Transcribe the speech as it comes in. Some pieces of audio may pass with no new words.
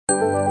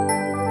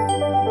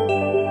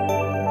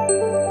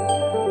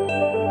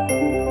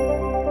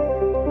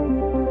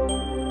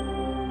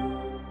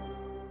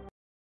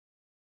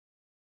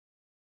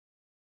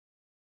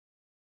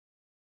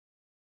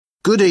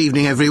Good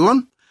evening,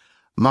 everyone.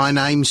 My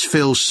name's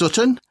Phil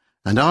Sutton,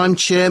 and I'm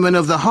chairman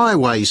of the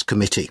Highways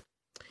Committee.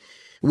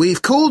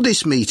 We've called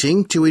this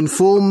meeting to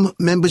inform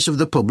members of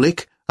the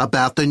public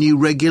about the new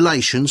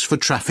regulations for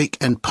traffic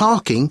and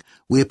parking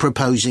we're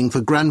proposing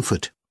for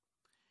Granford.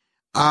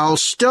 I'll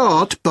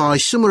start by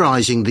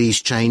summarising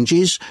these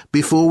changes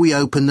before we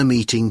open the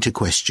meeting to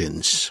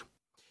questions.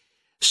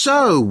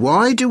 So,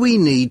 why do we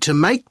need to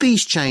make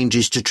these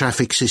changes to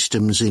traffic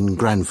systems in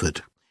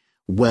Granford?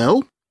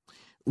 Well,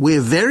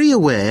 we're very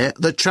aware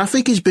that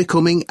traffic is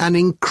becoming an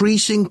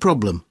increasing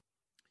problem.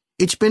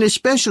 It's been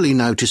especially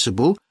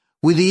noticeable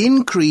with the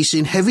increase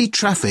in heavy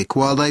traffic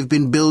while they've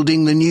been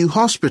building the new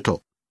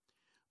hospital.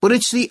 But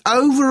it's the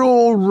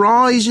overall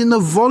rise in the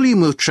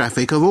volume of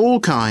traffic of all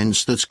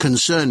kinds that's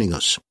concerning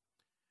us.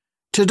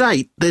 To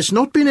date, there's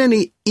not been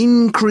any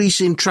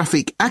increase in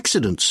traffic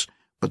accidents,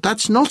 but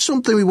that's not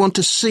something we want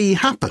to see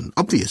happen,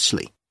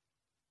 obviously.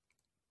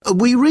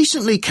 We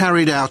recently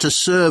carried out a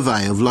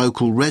survey of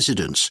local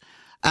residents,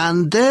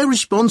 and their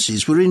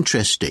responses were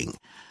interesting.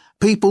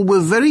 People were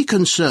very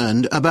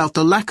concerned about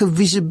the lack of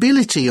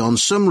visibility on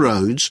some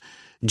roads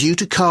due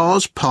to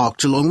cars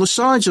parked along the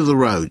sides of the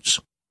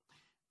roads.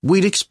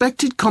 We'd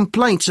expected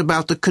complaints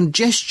about the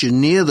congestion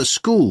near the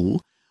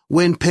school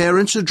when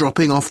parents are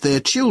dropping off their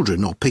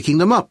children or picking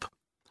them up.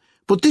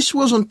 But this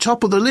wasn't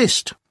top of the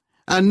list,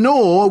 and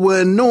nor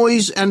were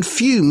noise and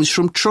fumes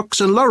from trucks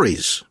and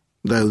lorries,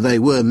 though they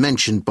were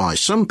mentioned by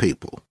some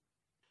people.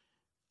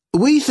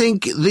 We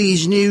think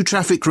these new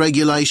traffic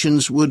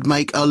regulations would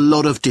make a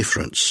lot of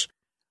difference,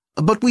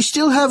 but we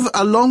still have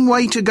a long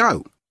way to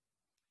go.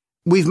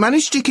 We've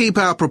managed to keep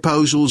our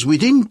proposals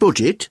within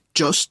budget,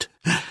 just,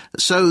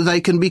 so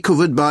they can be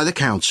covered by the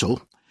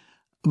council.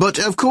 But,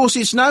 of course,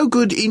 it's no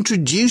good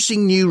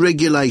introducing new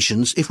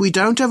regulations if we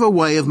don't have a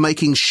way of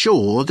making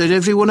sure that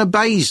everyone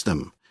obeys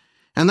them.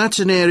 And that's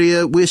an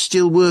area we're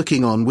still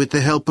working on with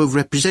the help of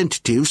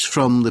representatives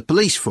from the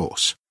police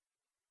force.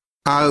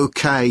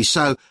 OK,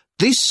 so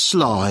this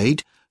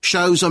slide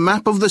shows a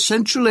map of the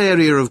central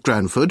area of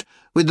Granford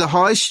with the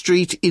High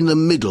Street in the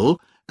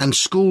middle and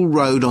School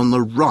Road on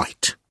the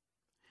right.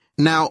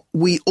 Now,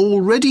 we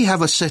already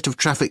have a set of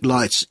traffic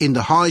lights in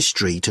the High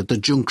Street at the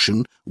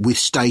junction with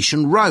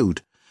Station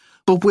Road,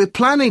 but we're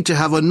planning to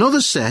have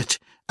another set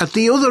at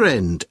the other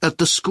end at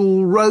the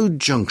School Road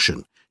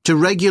junction to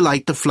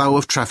regulate the flow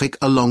of traffic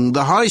along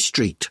the High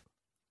Street.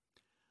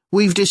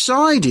 We've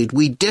decided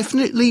we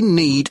definitely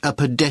need a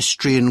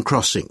pedestrian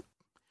crossing.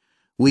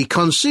 We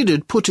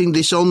considered putting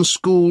this on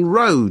School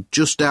Road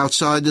just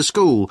outside the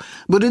school,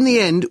 but in the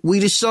end we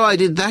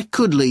decided that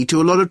could lead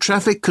to a lot of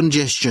traffic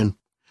congestion.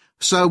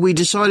 So we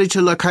decided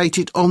to locate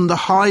it on the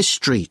High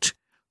Street,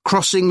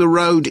 crossing the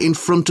road in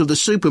front of the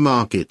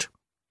supermarket.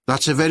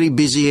 That's a very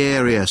busy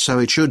area, so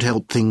it should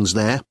help things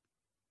there.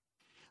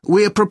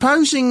 We are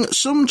proposing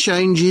some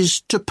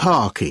changes to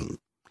parking.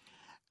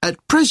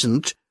 At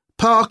present,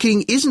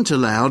 parking isn't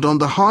allowed on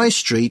the High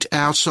Street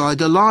outside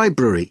the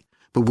library,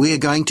 but we're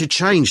going to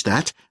change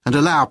that and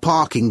allow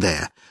parking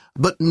there,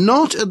 but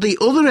not at the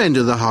other end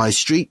of the High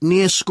Street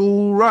near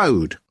School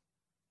Road.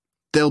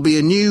 There'll be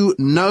a new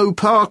no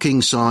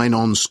parking sign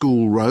on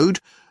School Road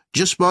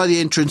just by the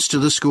entrance to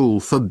the school,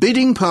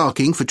 forbidding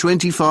parking for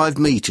 25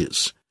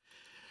 metres.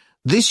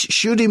 This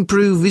should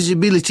improve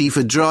visibility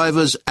for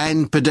drivers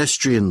and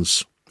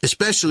pedestrians,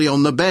 especially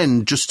on the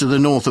bend just to the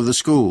north of the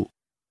school.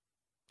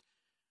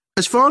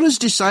 As far as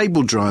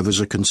disabled drivers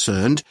are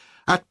concerned,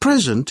 at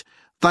present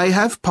they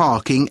have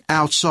parking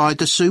outside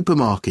the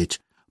supermarket,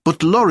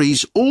 but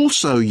lorries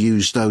also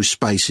use those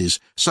spaces,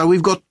 so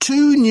we've got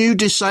 2 new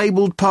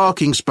disabled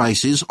parking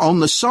spaces on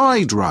the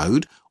side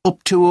road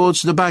up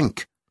towards the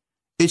bank.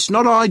 It's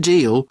not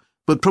ideal,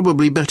 but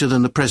probably better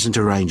than the present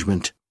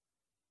arrangement.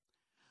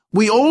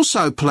 We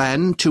also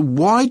plan to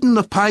widen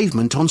the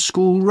pavement on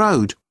School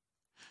Road.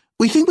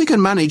 We think we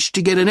can manage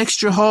to get an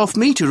extra half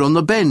metre on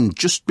the bend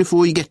just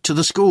before you get to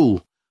the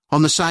school,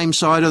 on the same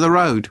side of the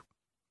road.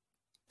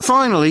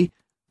 Finally,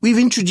 we've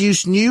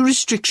introduced new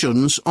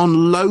restrictions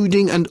on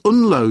loading and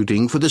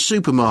unloading for the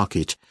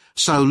supermarket,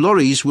 so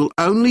lorries will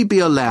only be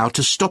allowed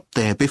to stop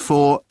there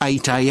before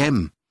 8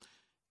 a.m.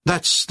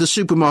 That's the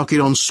supermarket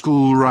on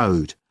School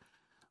Road.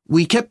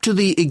 We kept to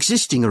the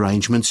existing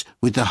arrangements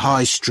with the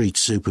High Street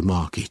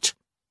supermarket.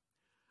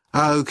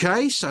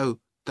 OK, so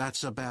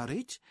that's about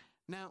it.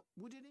 Now,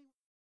 would it...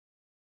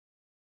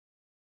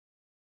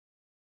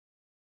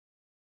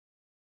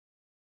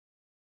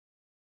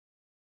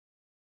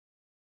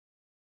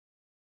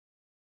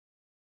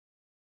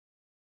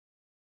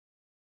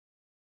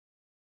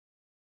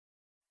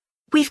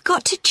 We've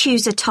got to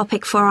choose a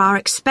topic for our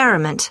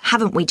experiment,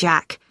 haven't we,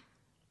 Jack?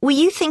 Were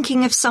you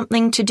thinking of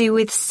something to do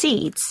with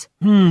seeds?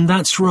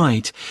 That's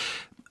right.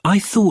 I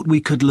thought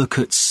we could look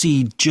at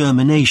seed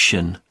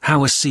germination,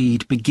 how a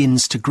seed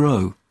begins to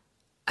grow.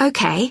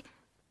 OK.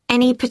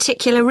 Any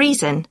particular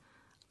reason?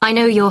 I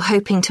know you're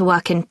hoping to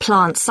work in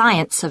plant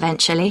science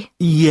eventually.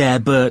 Yeah,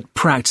 but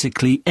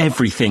practically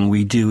everything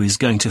we do is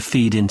going to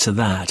feed into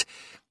that.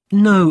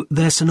 No,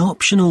 there's an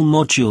optional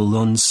module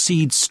on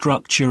seed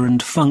structure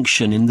and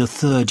function in the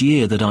 3rd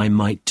year that I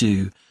might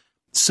do,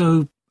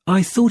 so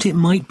I thought it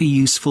might be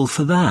useful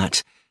for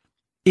that.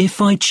 If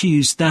I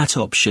choose that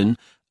option,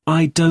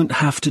 I don't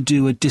have to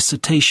do a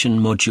dissertation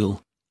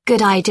module.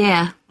 Good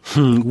idea.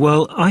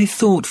 Well, I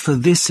thought for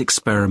this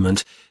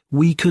experiment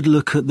we could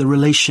look at the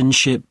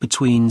relationship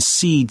between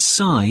seed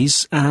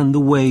size and the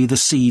way the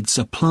seeds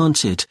are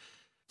planted,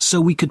 so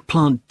we could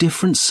plant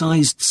different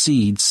sized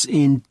seeds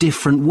in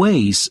different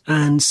ways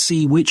and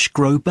see which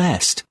grow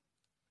best.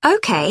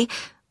 OK,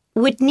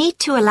 we'd need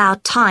to allow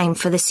time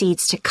for the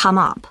seeds to come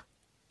up.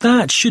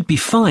 That should be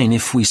fine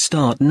if we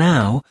start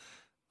now.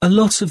 A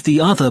lot of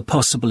the other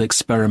possible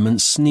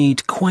experiments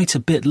need quite a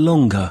bit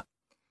longer.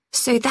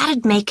 So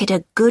that'd make it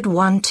a good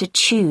one to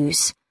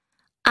choose.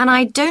 And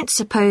I don't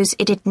suppose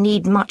it'd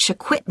need much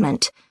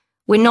equipment.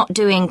 We're not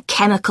doing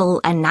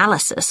chemical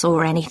analysis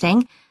or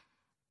anything.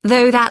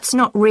 Though that's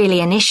not really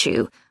an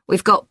issue.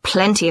 We've got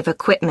plenty of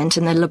equipment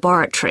in the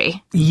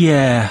laboratory.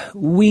 Yeah,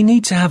 we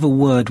need to have a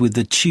word with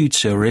the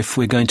tutor if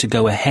we're going to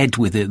go ahead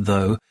with it,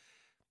 though.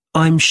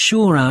 I'm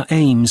sure our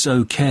aim's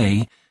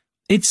okay.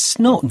 It's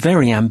not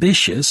very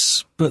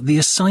ambitious, but the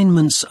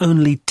assignment's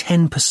only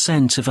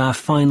 10% of our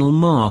final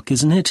mark,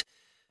 isn't it?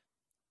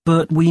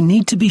 But we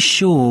need to be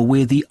sure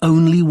we're the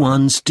only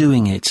ones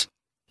doing it.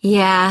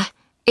 Yeah,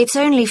 it's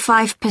only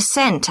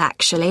 5%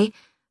 actually,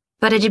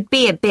 but it'd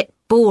be a bit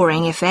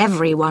boring if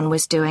everyone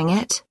was doing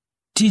it.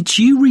 Did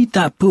you read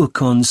that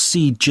book on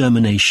seed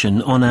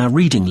germination on our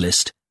reading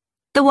list?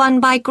 The one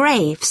by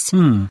Graves?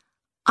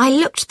 I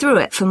looked through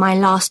it for my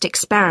last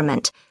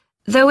experiment,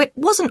 though it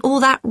wasn't all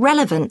that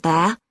relevant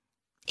there.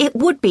 It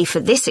would be for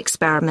this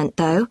experiment,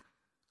 though.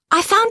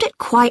 I found it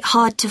quite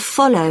hard to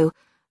follow.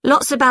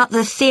 Lots about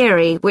the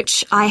theory,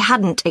 which I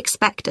hadn't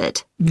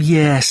expected.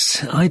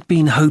 Yes, I'd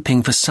been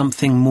hoping for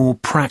something more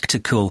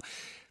practical.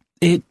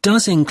 It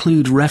does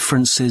include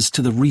references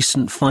to the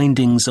recent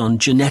findings on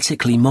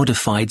genetically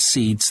modified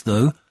seeds,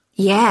 though.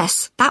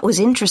 Yes, that was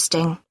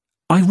interesting.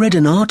 I read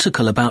an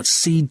article about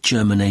seed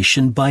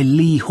germination by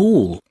Lee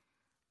Hall.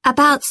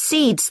 About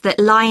seeds that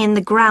lie in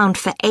the ground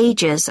for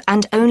ages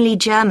and only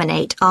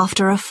germinate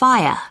after a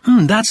fire.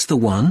 That's the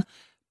one.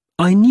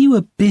 I knew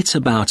a bit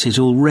about it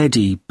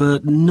already,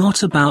 but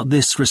not about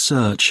this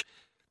research.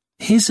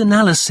 His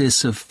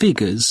analysis of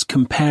figures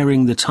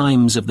comparing the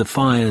times of the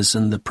fires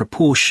and the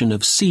proportion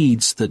of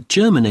seeds that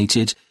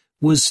germinated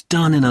was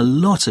done in a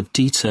lot of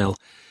detail.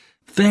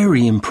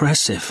 Very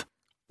impressive.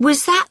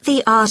 Was that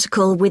the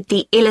article with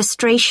the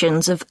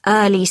illustrations of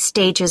early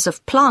stages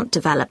of plant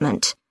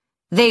development?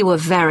 They were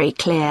very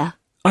clear.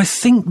 I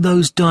think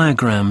those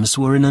diagrams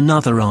were in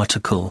another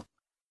article.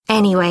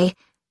 Anyway,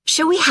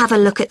 shall we have a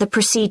look at the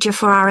procedure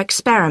for our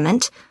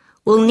experiment?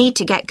 We'll need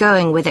to get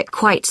going with it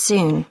quite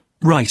soon.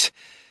 Right.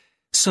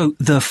 So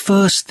the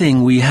first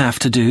thing we have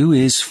to do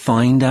is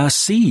find our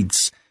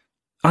seeds.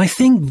 I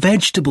think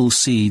vegetable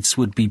seeds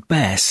would be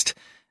best,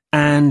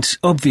 and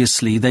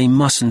obviously they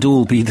mustn't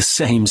all be the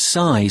same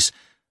size.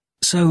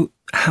 So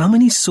how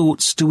many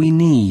sorts do we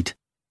need?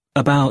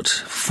 About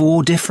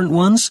 4 different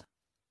ones?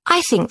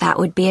 I think that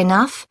would be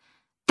enough.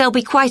 There'll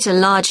be quite a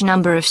large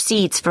number of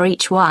seeds for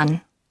each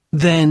one.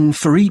 Then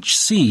for each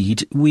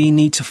seed we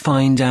need to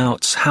find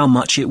out how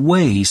much it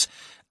weighs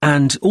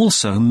and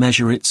also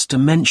measure its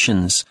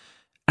dimensions.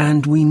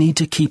 And we need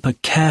to keep a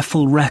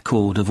careful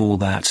record of all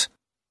that.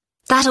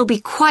 That'll be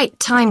quite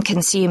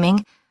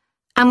time-consuming.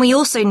 And we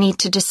also need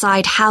to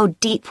decide how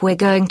deep we're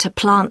going to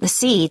plant the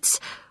seeds,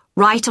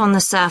 right on the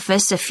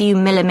surface a few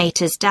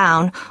millimetres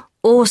down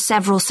or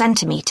several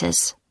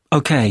centimetres.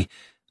 OK,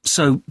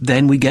 so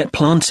then we get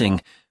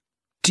planting.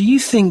 Do you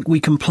think we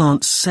can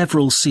plant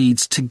several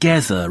seeds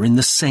together in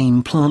the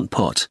same plant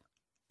pot?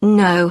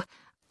 No,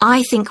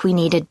 I think we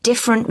need a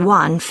different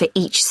one for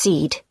each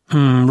seed.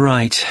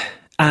 Right.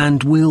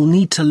 And we'll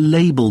need to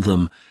label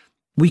them.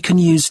 We can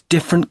use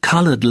different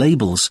coloured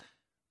labels.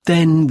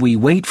 Then we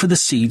wait for the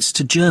seeds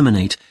to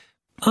germinate.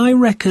 I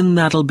reckon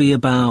that'll be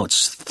about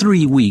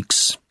 3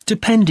 weeks,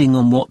 depending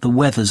on what the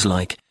weather's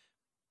like.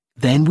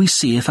 Then we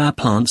see if our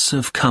plants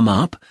have come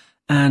up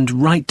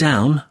and write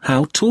down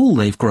how tall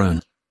they've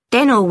grown.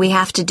 Then all we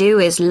have to do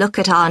is look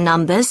at our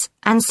numbers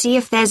and see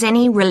if there's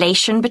any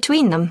relation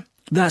between them.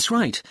 That's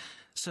right.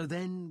 So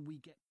then we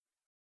get...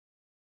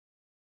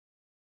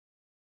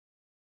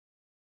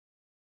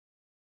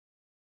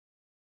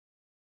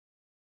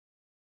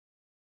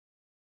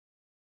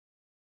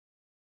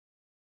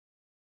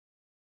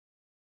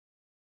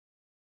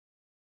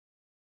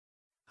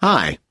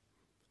 Hi.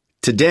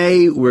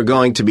 Today we're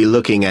going to be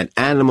looking at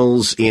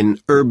animals in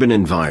urban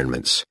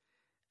environments,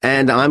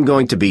 and I'm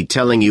going to be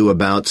telling you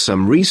about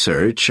some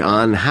research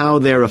on how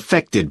they're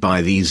affected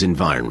by these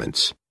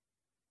environments.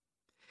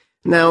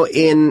 Now,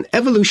 in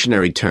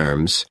evolutionary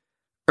terms,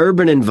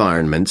 urban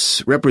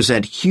environments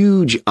represent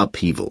huge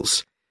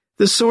upheavals,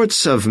 the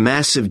sorts of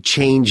massive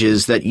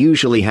changes that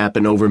usually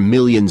happen over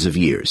millions of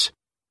years.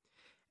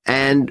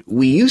 And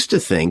we used to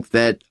think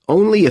that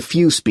only a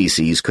few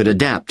species could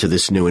adapt to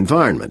this new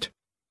environment.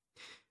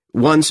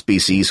 One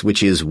species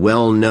which is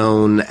well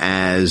known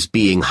as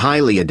being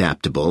highly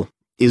adaptable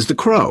is the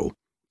crow,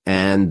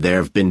 and there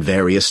have been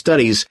various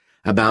studies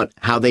about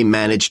how they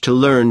manage to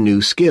learn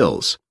new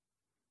skills.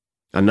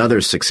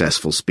 Another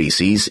successful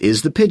species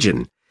is the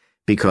pigeon,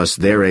 because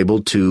they're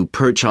able to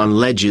perch on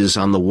ledges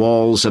on the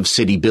walls of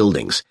city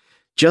buildings,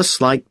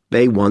 just like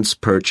they once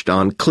perched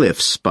on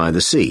cliffs by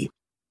the sea.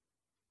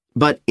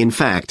 But, in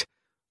fact,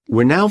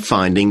 we're now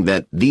finding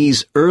that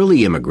these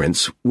early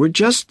immigrants were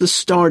just the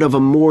start of a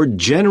more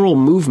general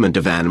movement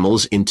of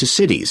animals into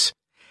cities,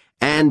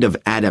 and of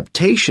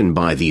adaptation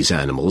by these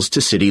animals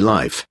to city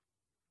life.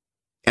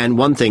 And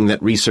one thing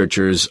that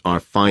researchers are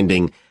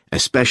finding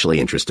especially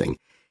interesting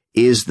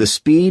is the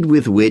speed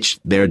with which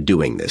they're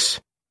doing this.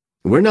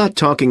 We're not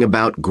talking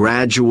about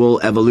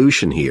gradual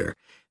evolution here.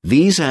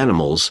 These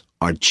animals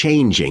are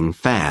changing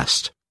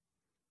fast.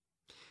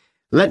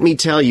 Let me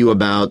tell you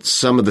about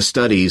some of the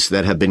studies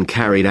that have been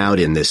carried out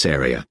in this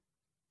area.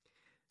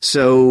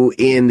 So,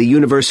 in the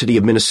University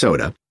of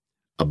Minnesota,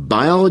 a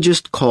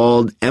biologist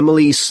called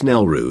Emily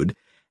Snellrud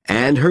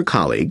and her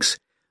colleagues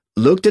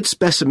looked at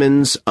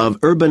specimens of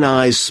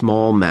urbanized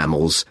small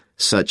mammals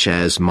such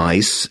as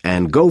mice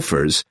and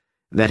gophers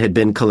that had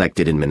been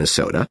collected in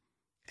Minnesota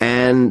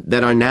and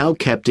that are now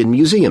kept in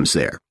museums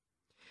there.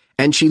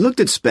 And she looked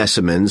at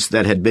specimens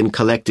that had been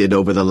collected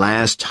over the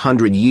last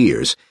 100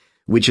 years,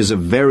 which is a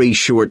very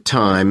short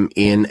time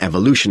in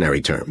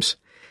evolutionary terms.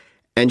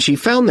 And she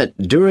found that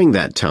during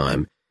that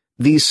time,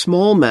 these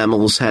small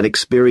mammals had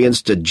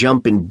experienced a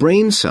jump in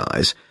brain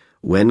size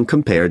when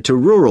compared to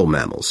rural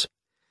mammals.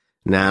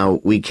 Now,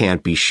 we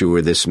can't be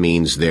sure this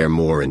means they're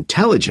more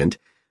intelligent,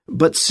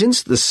 but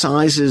since the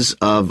sizes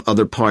of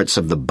other parts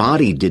of the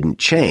body didn't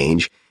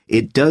change,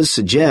 it does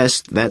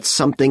suggest that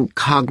something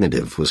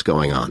cognitive was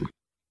going on.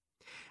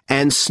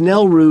 And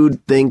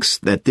Snellrud thinks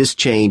that this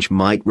change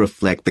might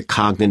reflect the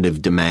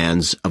cognitive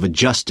demands of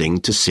adjusting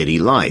to city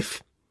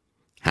life,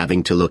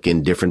 having to look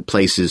in different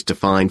places to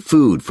find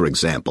food, for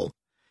example,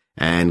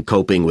 and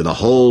coping with a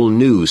whole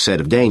new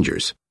set of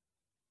dangers.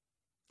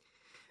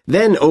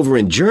 Then over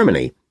in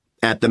Germany,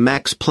 at the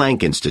Max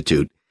Planck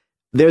Institute,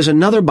 there's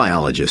another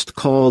biologist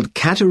called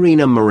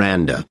Katharina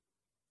Miranda,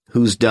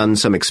 who's done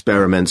some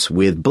experiments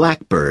with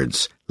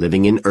blackbirds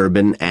living in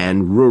urban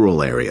and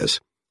rural areas,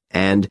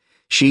 and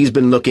she's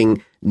been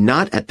looking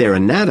not at their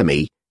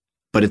anatomy,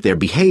 but at their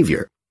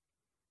behavior.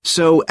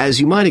 So,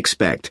 as you might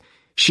expect,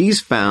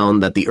 she's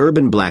found that the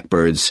urban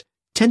blackbirds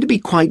tend to be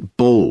quite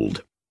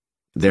bold.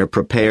 They're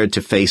prepared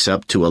to face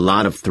up to a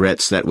lot of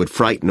threats that would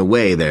frighten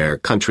away their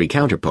country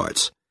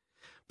counterparts.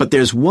 But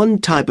there's one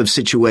type of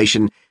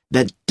situation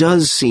that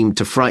does seem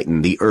to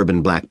frighten the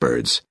urban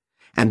blackbirds,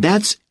 and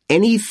that's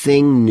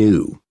anything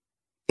new,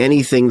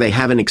 anything they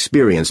haven't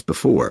experienced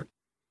before.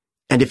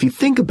 And if you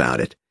think about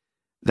it,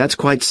 that's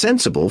quite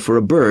sensible for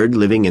a bird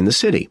living in the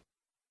city.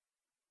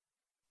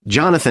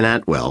 Jonathan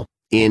Atwell,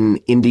 in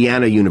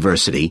Indiana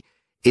University,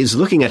 is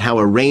looking at how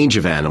a range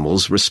of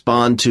animals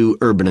respond to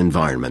urban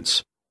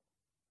environments.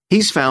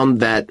 He's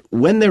found that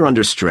when they're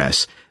under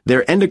stress,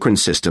 their endocrine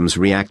systems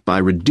react by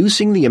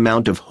reducing the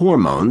amount of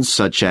hormones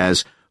such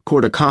as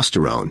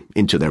corticosterone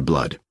into their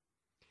blood.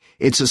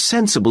 It's a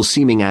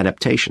sensible-seeming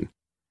adaptation.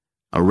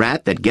 A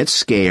rat that gets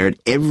scared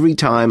every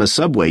time a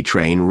subway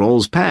train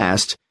rolls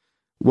past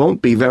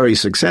won't be very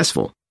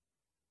successful.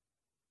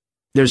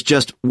 There's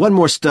just one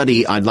more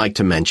study I'd like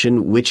to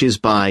mention, which is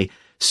by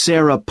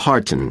Sarah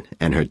Parton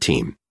and her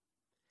team.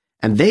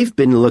 And they've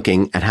been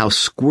looking at how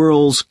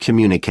squirrels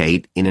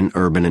communicate in an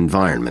urban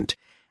environment,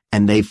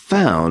 and they've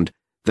found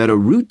that a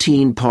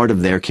routine part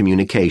of their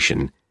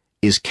communication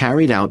is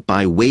carried out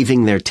by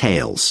waving their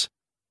tails.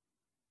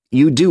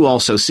 You do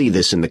also see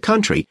this in the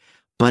country,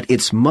 but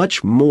it's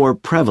much more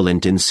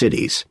prevalent in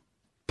cities,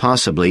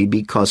 possibly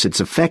because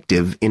it's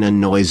effective in a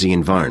noisy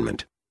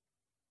environment.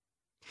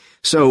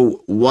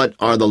 So, what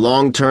are the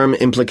long-term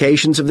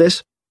implications of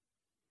this?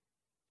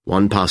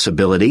 One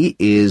possibility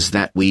is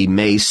that we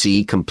may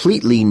see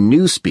completely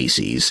new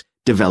species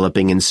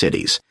developing in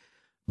cities.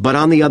 But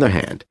on the other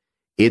hand,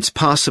 it's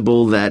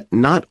possible that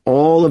not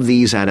all of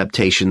these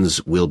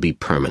adaptations will be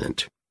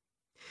permanent.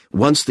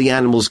 Once the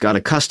animals got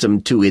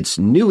accustomed to its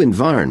new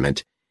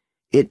environment,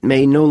 it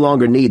may no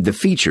longer need the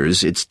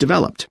features it's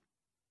developed.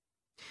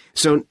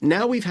 So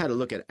now we've had a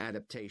look at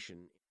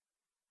adaptation.